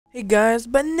Hey guys,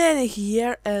 Banana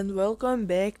here and welcome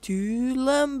back to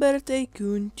Lumber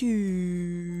Tycoon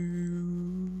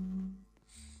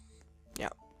 2. Yeah,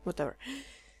 whatever.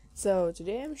 So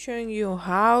today I'm showing you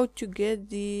how to get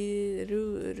the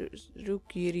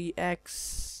rukiry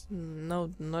X.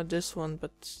 No, not this one,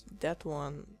 but that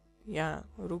one. Yeah,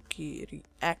 rukiry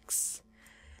X.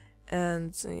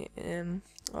 And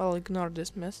I'll ignore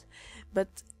this mess.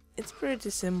 But it's pretty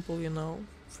simple, you know.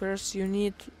 First you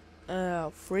need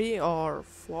 3 or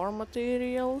 4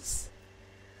 materials,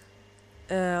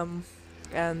 and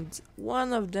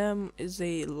one of them is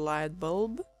a light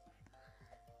bulb,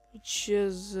 which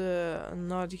is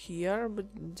not here, but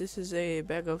this is a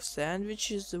bag of sand,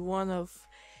 which is one of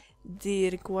the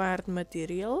required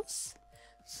materials.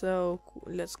 So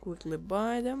let's quickly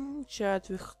buy them. Chat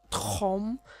with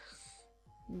Tom.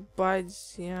 Buy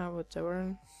this, yeah,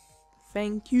 whatever.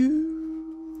 Thank you.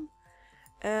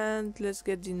 And let's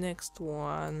get the next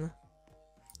one.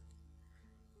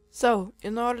 So,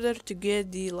 in order to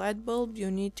get the light bulb, you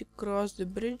need to cross the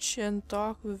bridge and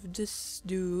talk with this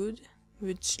dude,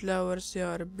 which lowers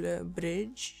your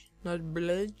bridge, not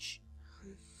bridge.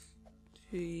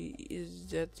 Is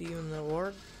that even a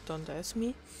word? Don't ask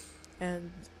me.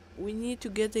 And we need to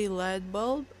get a light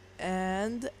bulb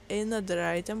and another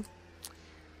item.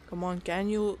 Come on,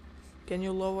 can you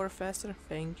lower faster?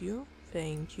 Thank you,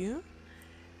 thank you.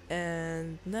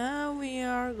 And now we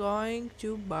are going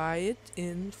to buy it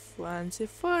in fancy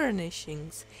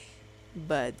furnishings.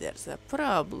 But there's a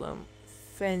problem.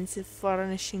 Fancy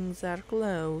furnishings are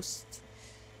closed.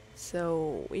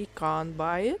 So we can't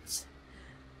buy it.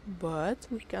 But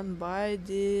we can buy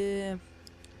the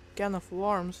can of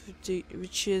worms,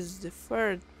 which is the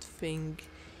third thing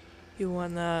you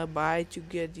wanna buy to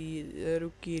get the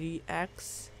rukiry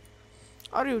axe.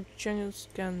 Or you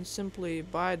just can simply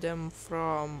buy them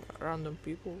from random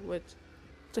people. Wait, what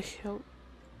the hell?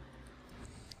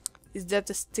 Is that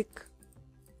a stick?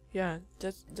 Yeah,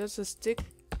 that's a stick.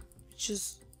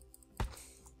 It's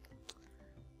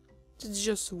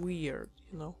just weird,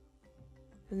 you know.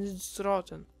 And it's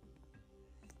rotten.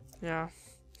 Yeah.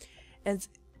 And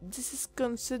this is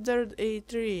considered a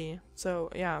tree. So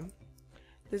yeah.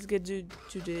 Let's get to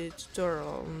the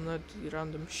tutorial, not the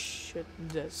random shit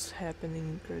that's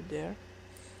happening right there.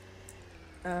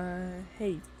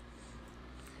 Hey.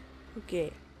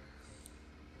 Okay.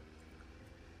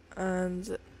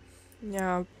 And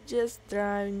yeah, just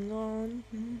driving on.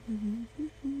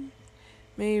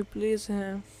 May you please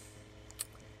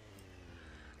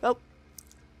well,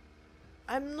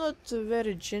 I'm not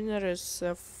very generous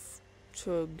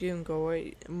to giving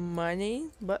away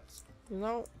money, but you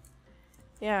know,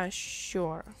 yeah,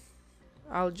 sure.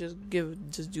 I'll just give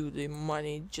this dude the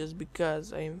money just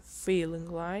because I'm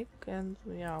feeling like, and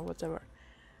yeah, whatever.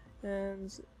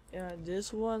 And yeah,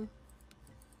 this one.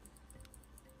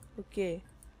 Okay,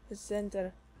 let's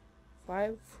enter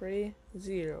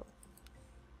 530.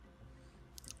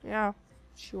 Yeah,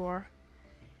 sure.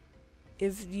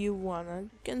 If you wanna,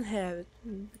 you can have it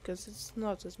because it's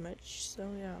not as much. So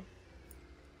yeah,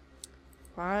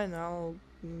 fine. I'll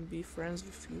be friends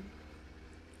with you.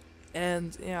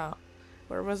 And yeah,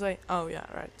 where was I? Oh yeah,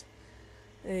 right.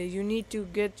 You need to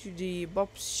get to the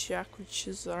Bob's shack, which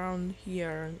is around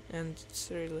here, and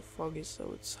it's really foggy,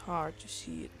 so it's hard to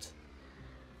see it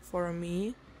for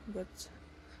me. But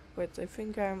wait, I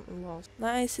think I'm lost.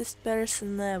 Nicest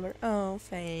person ever. Oh,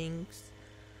 thanks.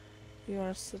 You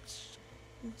are such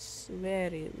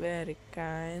very, very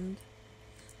kind.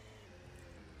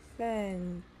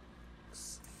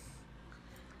 Thanks.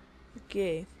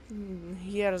 Okay,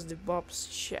 here's the Bob's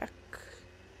shack.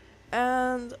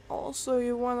 And also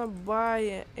you wanna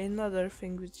buy another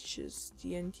thing, which is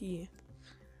TNT.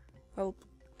 Well,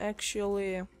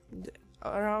 actually,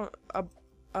 around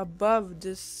above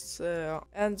this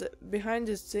and behind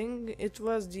this thing, it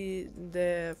was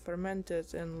the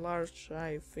fermented and large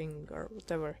eye thing or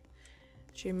whatever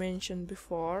she mentioned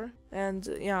before. And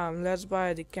yeah, let's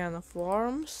buy the can of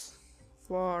worms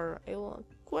for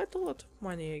quite a lot of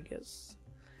money, I guess.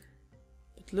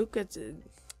 But look at it.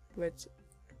 Wait.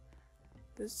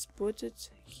 Let's put it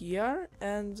here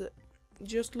and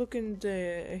just look in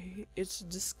its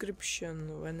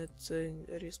description when it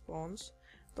responds.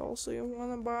 But also you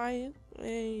wanna buy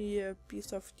a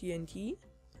piece of TNT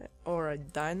or a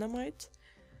dynamite.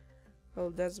 Well,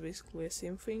 that's basically the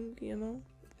same thing, you know.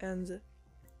 And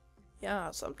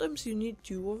yeah, sometimes you need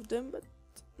 2 of them, but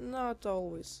not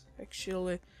always.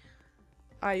 Actually,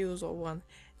 I use one.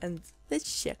 And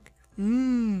let's check.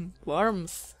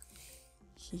 Worms.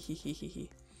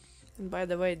 And by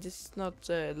the way, this is not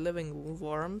living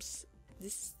worms,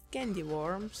 this is candy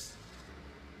worms.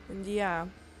 And yeah,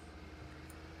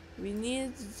 we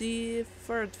need the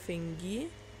third thingy,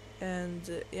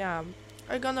 and yeah,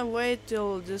 I'm gonna wait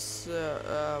till this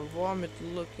vomit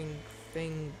looking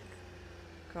thing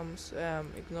comes.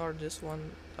 Ignore this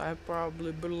one, I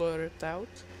probably blur it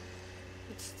out.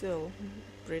 It's still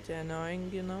pretty annoying,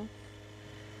 you know.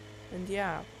 And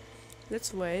yeah,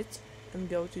 let's wait and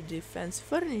go to the fancy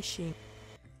furnishing.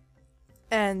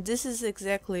 And this is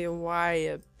exactly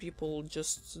why people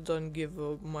just don't give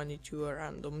money to a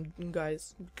random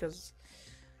guys, because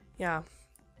yeah,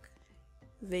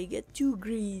 they get too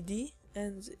greedy,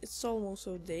 and it's almost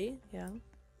a day, yeah,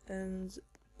 and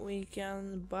we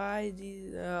can buy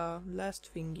the last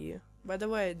thingy. By the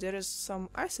way, there is some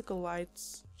icicle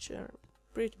lights which are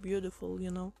pretty beautiful,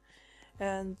 you know,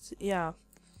 and yeah,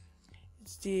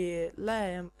 it's the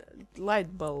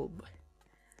light bulb,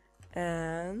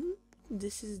 and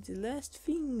this is the last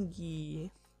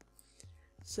thingy.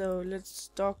 So let's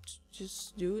talk to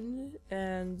this dude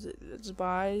and let's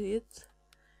buy it.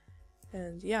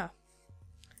 And yeah,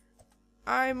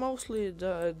 I mostly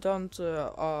don't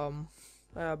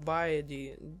buy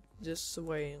this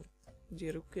way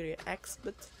the rukiry axe,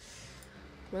 but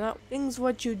well, things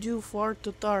what you do for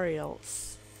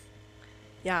tutorials.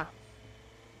 Yeah,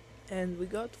 and we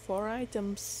got 4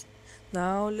 items.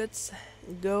 Now let's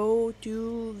go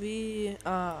to the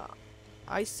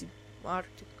icy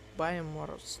Arctic biome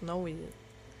or snowy.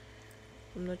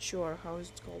 I'm not sure how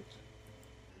it's called.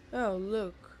 Oh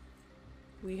look,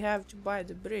 we have to buy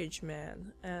the bridge,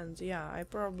 man. And yeah, I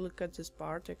probably cut this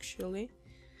part actually.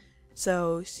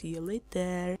 So see you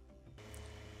later.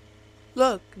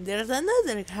 Look, there's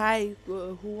another guy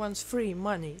who wants free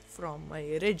money from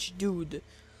a rich dude.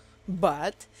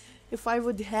 But if I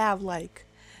would have like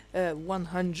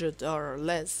 100 or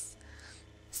less,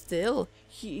 still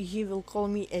he will call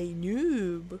me a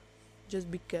noob just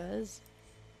because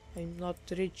I'm not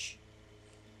rich.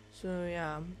 So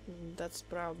yeah, that's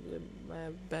probably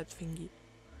a bad thingy.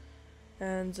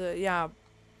 And yeah,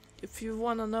 if you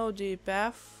wanna know the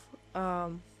path,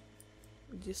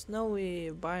 the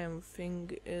snowy biome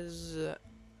thing is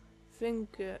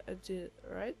think at the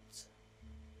right.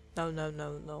 No,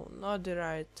 not the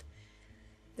right.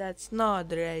 That's not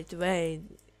the right way.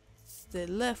 It's the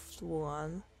left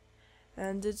one,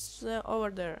 and it's over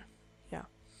there. Yeah.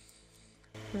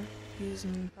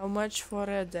 How much for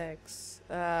a dex?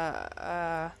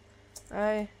 I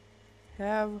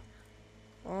have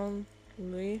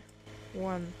only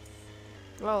one.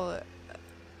 Well,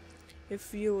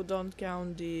 if you don't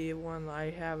count the one I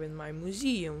have in my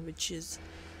museum, which is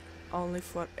only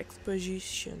for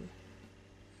exposition.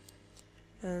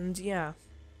 And yeah,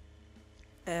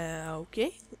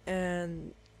 okay,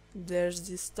 and there's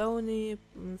the stony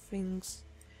things.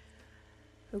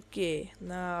 Okay,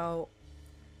 now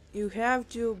you have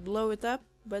to blow it up,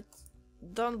 but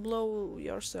don't blow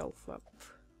yourself up.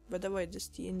 By the way, this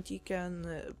TNT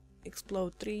can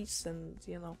explode trees, and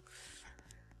you know,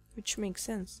 which makes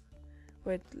sense.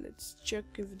 Wait, let's check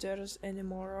if there's any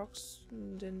more rocks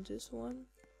than this one.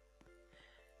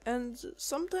 And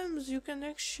sometimes you can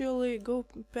actually go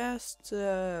past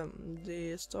the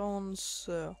stones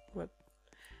with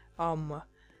on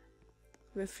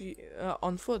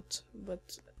foot,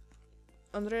 but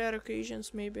on rare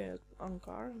occasions maybe on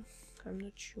car. I'm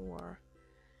not sure,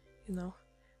 you know.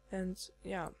 And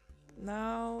yeah,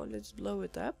 now let's blow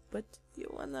it up, but you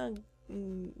wanna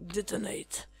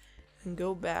detonate and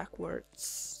go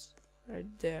backwards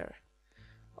right there.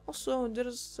 Also,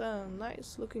 there's a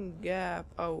nice looking gap.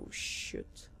 Oh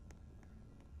shoot.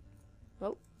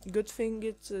 Well, good thing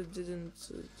it didn't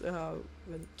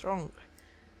went wrong.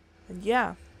 And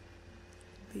yeah,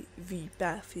 the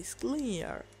path is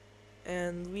clear,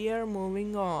 and we are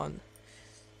moving on.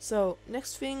 So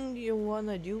next thing you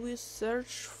wanna do is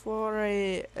search for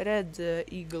a red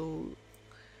eagle,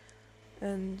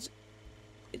 and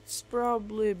it's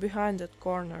probably behind that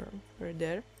corner right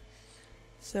there.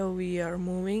 So we are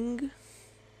moving,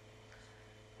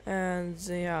 and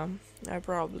yeah, I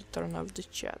probably turn off the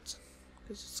chat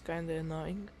because it's kinda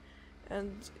annoying.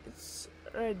 And it's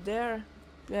right there,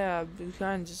 yeah,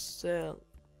 behind this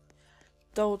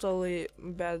totally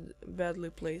badly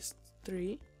placed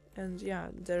tree. And yeah,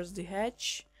 there's the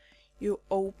hatch. You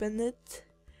open it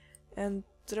and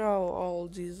throw all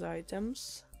these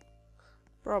items,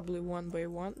 probably one by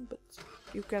one, but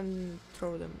you can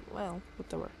throw them, well,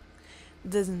 whatever.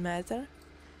 Doesn't matter.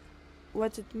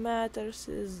 What it matters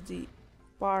is the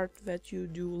part that you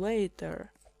do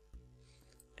later.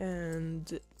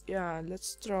 And yeah,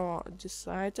 let's throw these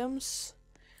items,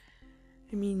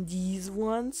 I mean these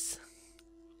ones,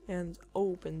 and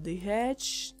open the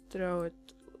hatch, throw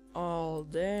it all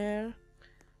there.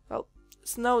 Well,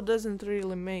 snow doesn't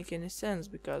really make any sense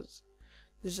because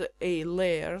there's a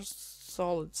layer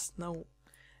solid snow.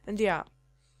 And yeah,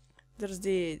 there's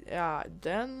the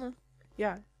den.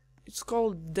 Yeah, it's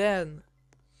called den.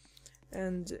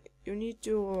 And you need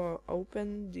to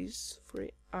open these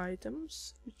 3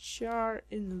 items, which are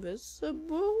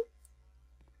invisible.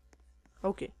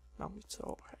 Okay, now it's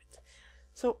alright.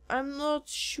 So I'm not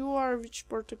sure which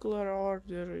particular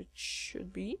order it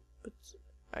should be, but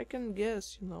I can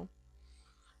guess, you know.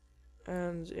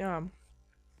 And yeah,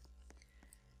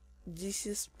 this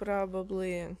is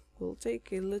probably will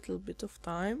take a little bit of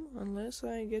time unless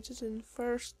I get it in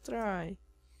first try.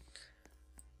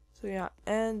 So yeah,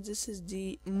 and this is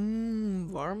the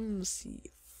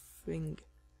Wormsy thing.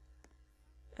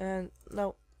 And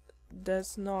no,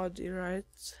 that's not the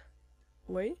right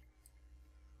way.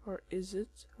 Or is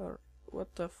it? Or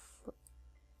what the f...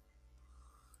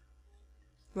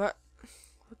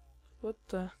 What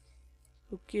the...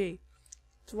 Okay.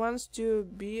 It wants to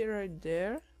be right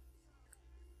there.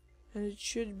 And it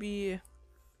should be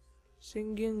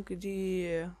singing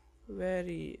the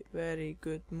very, very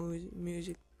good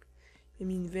music. I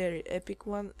mean very epic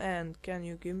one. And can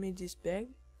you give me this bag?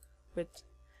 But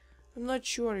I'm not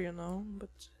sure, you know,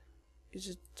 but is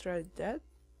it right that?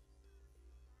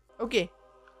 Okay,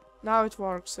 now it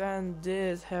works and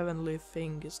this heavenly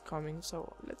thing is coming,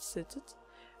 so let's set it.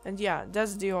 And yeah,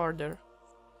 that's the order.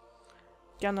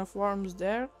 Can of worms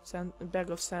there, bag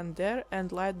of sand there,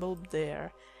 and light bulb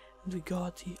there. And we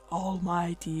got the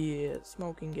almighty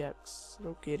smoking axe,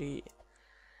 rukiry.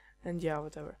 And yeah,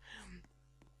 whatever.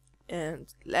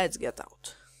 And let's get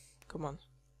out. Come on.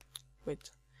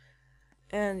 Wait.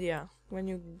 And yeah, when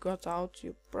you got out,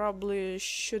 you probably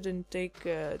shouldn't take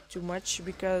too much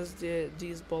because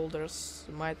these boulders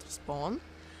might respawn.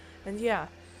 And yeah,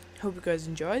 hope you guys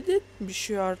enjoyed it. Be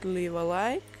sure to leave a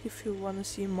like if you wanna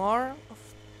see more of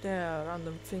the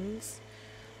random things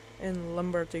in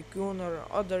Lumber Tycoon or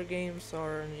other games,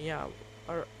 or yeah,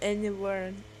 or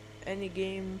anywhere, any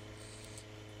game.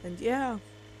 And yeah,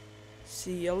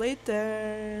 see you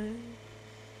later.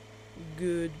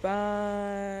 Goodbye.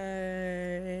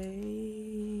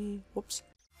 Whoops.